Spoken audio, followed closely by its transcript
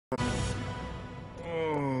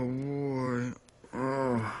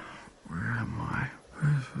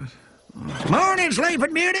morning,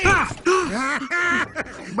 Sleeping Beauty. Ah!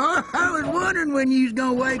 Boy, I was wondering when you was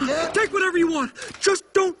gonna wake up. Take whatever you want. Just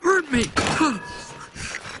don't hurt me.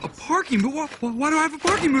 A parking boot? Why do I have a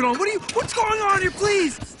parking boot on? What's going on here,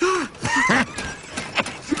 please?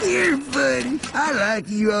 You're funny. I like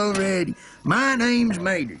you already. My name's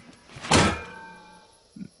Mater.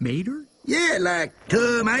 Mater? Yeah, like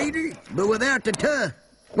Mater, but without the tuh.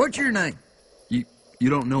 What's your name? You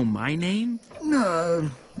don't know my name? No,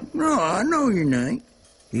 I know your name.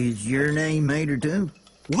 Is your name Mater too?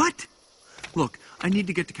 What? Look, I need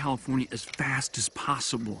to get to California as fast as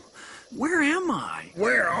possible. Where am I?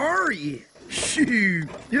 Where are you? Shoot,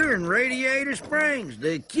 you're in Radiator Springs,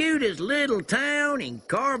 the cutest little town in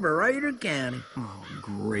Carburetor County. Oh,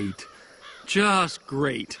 great. Just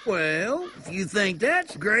great. Well, if you think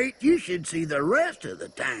that's great, you should see the rest of the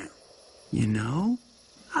town. You know,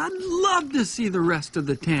 I'd love to see the rest of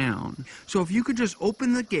the town. So if you could just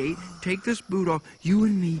open the gate, take this boot off, you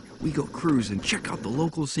and me, we go cruise and check out the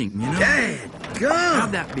local scene, you know? Dad, come!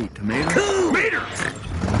 How'd that be, Tomato? Cool! Mater!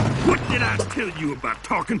 What did I tell you about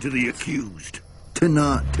talking to the accused? To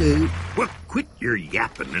not to. Well, quit your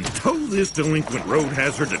yapping and tow this delinquent road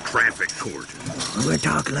hazard to traffic court. We'll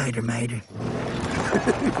talk later, Mater.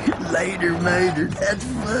 Later, Mater. That's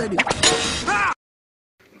funny. Ah!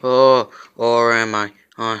 Oh, or am I?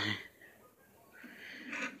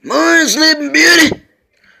 Morning, Sleeping Beauty.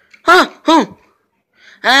 Huh?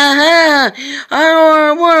 I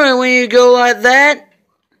don't worry when you go like that.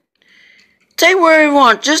 Take whatever you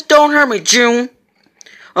want, just don't hurt me, June.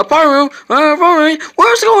 What's going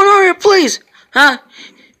on here, please? Huh?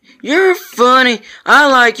 You're funny. I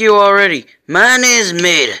like you already. My name's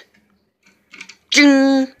Mater.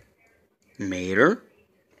 June. Mater?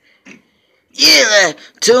 Yeah,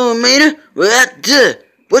 Mater.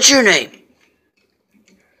 What's your name?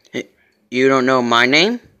 You don't know my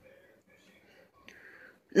name?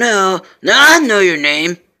 No, I know your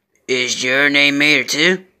name. Is your name Mater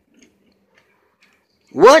too?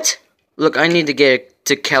 What? Look, I need to get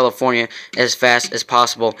to California as fast as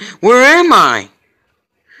possible. Where am I?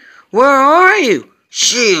 Where are you?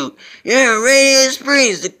 Shoot, you're in Radiator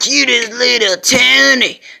Springs, the cutest little town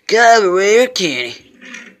in Carburetor County.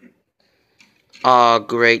 Aw,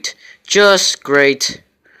 great. Just great.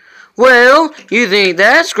 Well, you think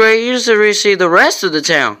that's great, you should see the rest of the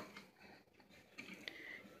town.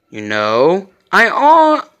 You know, I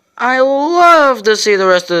love to see the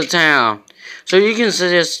rest of the town. So you can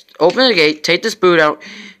just open the gate, take this boot out,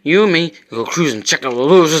 you and me, go cruise and check out the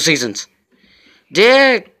local seasons.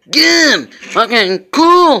 Daggum! Fucking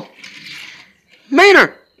cool!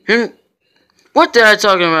 Mater! What did I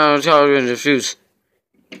talk about? Talking to shoes.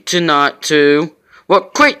 To not to. Well,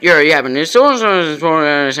 quit your yapping. It's so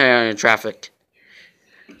in traffic.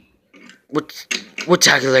 We'll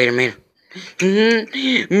talk later, Mater.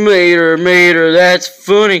 Mater, that's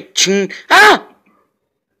funny. Ah!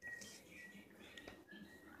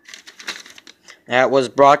 That was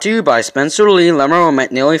brought to you by Spencer Lee, Lemon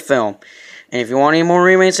McNeely Film. And if you want any more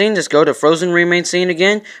remade scene, just go to Frozen remade scene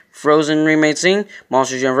again, Frozen remade scene,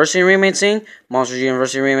 Monsters University remade scene, Monsters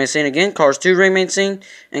University remade scene again, Cars 2 remade scene,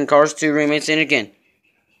 and Cars 2 remade scene again.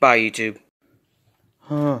 Bye, YouTube.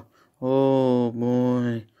 Oh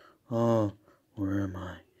boy. Oh, where am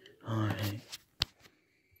I?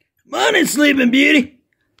 Morning, Sleeping Beauty.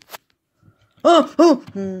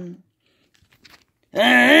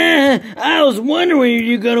 I was wondering when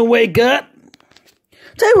you're gonna wake up.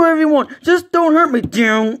 Take whatever you want, just don't hurt me,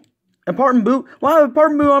 June. A parting boot? Why have a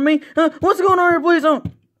parting boot on me? What's going on here, please?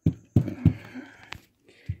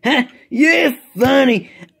 You're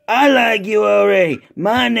funny. I like you already.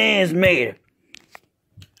 My name's Mater.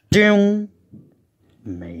 June.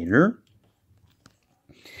 Mater?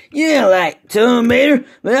 Yeah, like Mater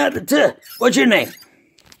without the tuh. What's your name?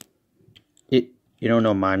 You don't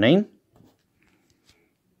know my name?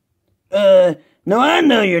 No, I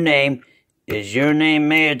know your name. Is your name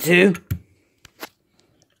Mater too?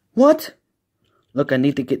 What? Look, I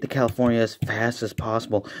need to get to California as fast as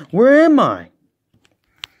possible. Where am I?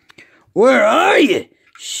 Where are you?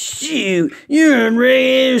 Shoot, you're in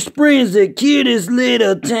Radiator Springs, the cutest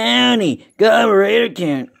little towny Carburetor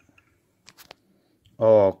County.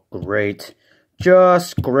 Oh, great.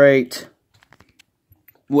 Just great.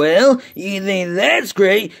 Well, you think that's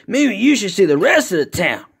great? Maybe you should see the rest of the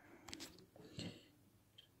town.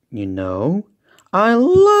 You know, I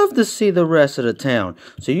love to see the rest of the town.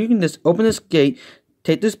 So you can just open this gate,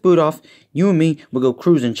 take this boot off, you and me will go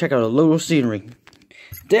cruise and check out a local scenery.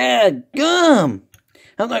 Dadgum!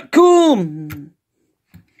 I'm like, cool!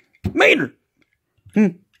 Mater!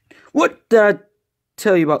 What did I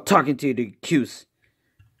tell you about talking to the accused?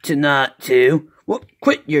 To not to? Well,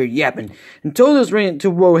 quit your yapping and tow this ring to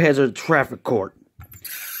road hazard traffic court.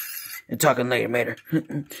 And talking later, mater.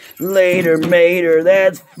 Later, mater.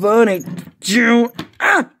 That's funny. June.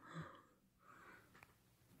 Ah!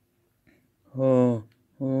 Oh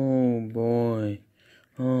boy.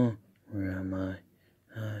 Oh, where am I?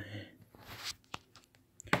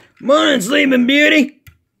 Morning, sleeping beauty.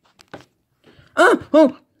 I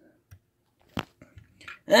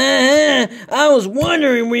was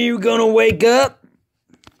wondering when you were gonna wake up.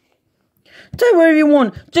 Tell me whatever you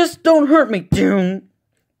want. Just don't hurt me, June.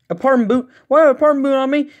 Apartment boot? Why apartment boot on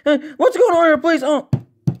me? What's going on here, please? Oh.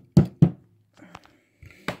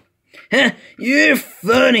 You're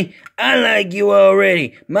funny. I like you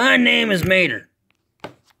already. My name is Mater.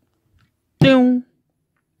 Doom.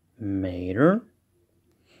 Mater?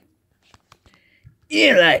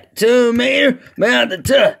 You like to, Mater? About the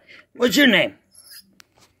tuh. What's your name?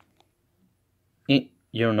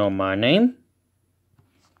 You don't know my name?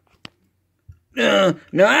 No,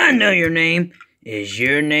 I know your name. Is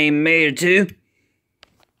your name Mater too?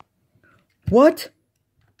 What?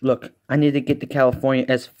 Look, I need to get to California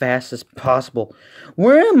as fast as possible.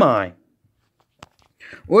 Where am I?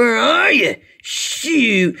 Where are you?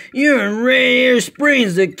 Shoot, you're in Red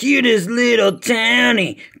Springs, the cutest little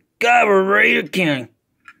townie, Carburetor County.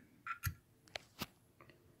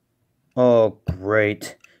 Oh,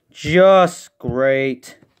 great. Just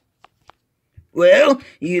great. Well,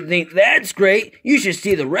 you think that's great, you should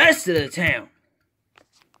see the rest of the town.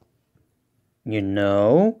 You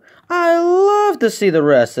know, I love to see the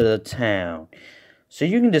rest of the town. So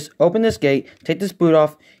you can just open this gate, take this boot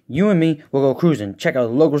off, you and me will go cruising, check out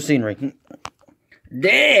the local scenery.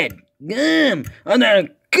 Dad, gum, I'm not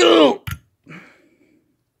cool.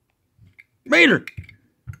 Mater.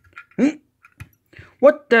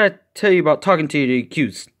 What did I tell you about talking to the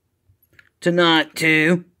accused? To not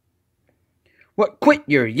to. What? Quit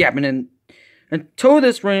your yapping and tow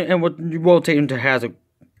this ring and we'll take him to hazard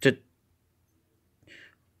to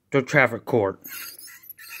traffic court.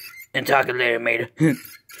 And talk it later, Mater.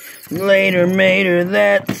 Later, Mater.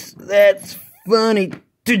 That's funny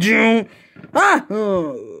to June. Ah.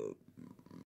 Oh.